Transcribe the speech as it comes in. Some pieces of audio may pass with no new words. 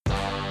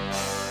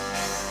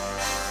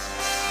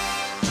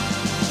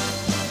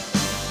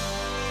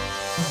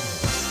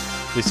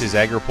This is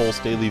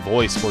AgriPulse Daily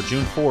Voice for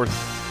June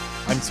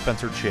 4th. I'm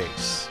Spencer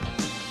Chase.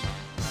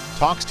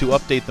 Talks to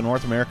update the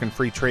North American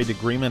Free Trade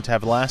Agreement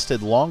have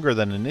lasted longer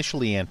than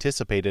initially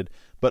anticipated,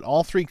 but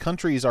all three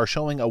countries are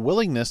showing a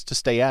willingness to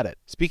stay at it.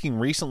 Speaking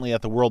recently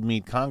at the World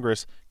Meat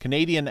Congress,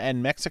 Canadian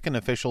and Mexican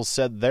officials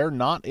said they're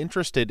not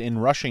interested in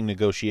rushing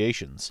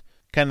negotiations.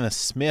 Kenneth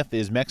Smith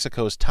is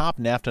Mexico's top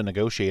NAFTA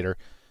negotiator.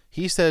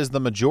 He says the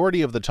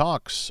majority of the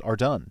talks are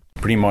done.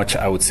 Pretty much,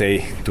 I would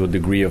say, to a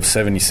degree of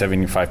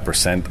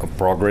 70-75% of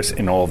progress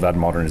in all of that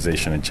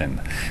modernization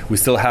agenda. We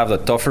still have the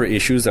tougher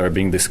issues that are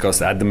being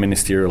discussed at the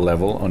ministerial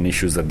level on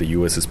issues that the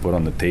U.S. has put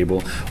on the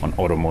table on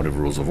automotive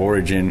rules of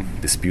origin,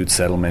 dispute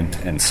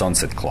settlement, and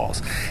sunset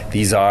clause.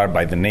 These are,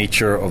 by the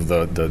nature of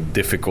the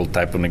difficult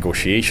type of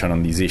negotiation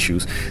on these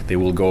issues, they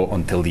will go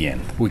until the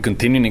end. We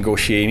continue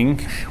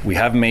negotiating. We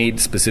have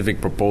made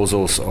specific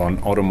proposals on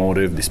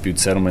automotive, dispute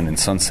settlement, and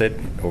sunset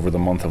over the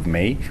month of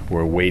May.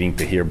 We're waiting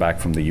to hear back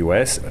from the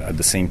U.S. at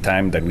the same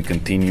time that we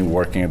continue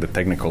working at the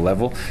technical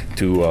level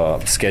to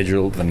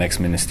schedule the next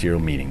ministerial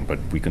meeting, but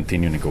we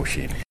continue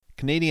negotiating.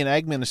 Canadian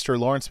Ag Minister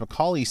Lawrence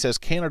MacAulay says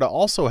Canada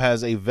also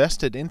has a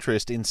vested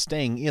interest in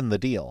staying in the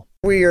deal.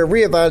 We are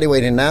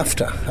reevaluating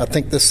NAFTA. I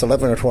think this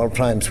 11 or 12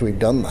 times we've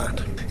done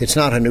that. It's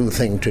not a new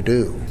thing to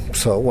do.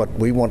 So what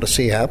we want to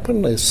see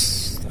happen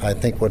is, I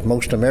think, what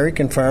most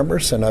American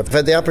farmers, and I've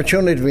had the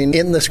opportunity to be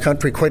in this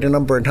country quite a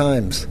number of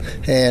times,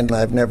 and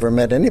I've never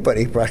met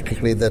anybody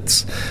practically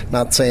that's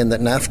not saying that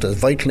NAFTA is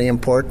vitally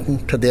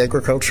important to the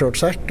agricultural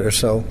sector.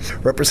 So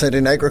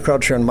representing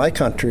agriculture in my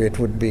country, it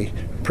would be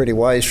pretty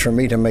wise for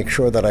me to make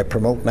sure that I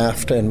promote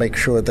NAFTA and make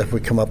sure that we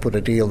come up with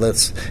a deal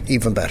that's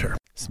even better.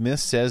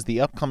 Smith says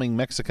the upcoming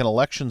Mexican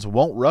elections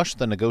won't rush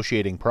the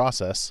negotiating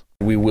process.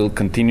 We will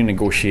continue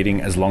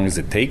negotiating as long as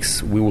it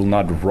takes. We will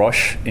not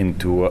rush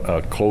into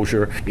a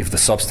closure if the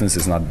substance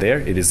is not there.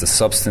 It is the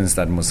substance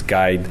that must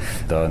guide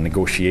the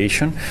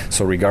negotiation.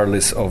 So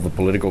regardless of the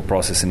political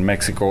process in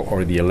Mexico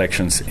or the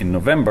elections in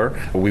November,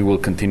 we will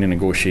continue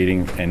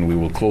negotiating, and we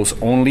will close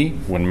only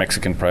when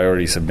Mexican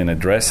priorities have been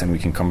addressed and we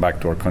can come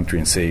back to our country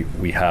and say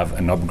we have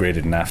an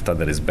upgraded NAFTA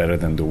that is better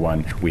than the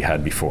one we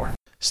had before.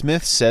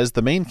 Smith says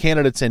the main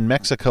candidates in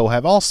Mexico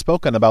have all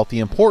spoken about the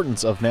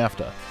importance of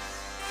NAFTA.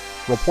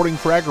 Reporting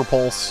for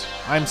AgriPulse,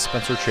 I'm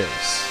Spencer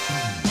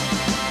Chase.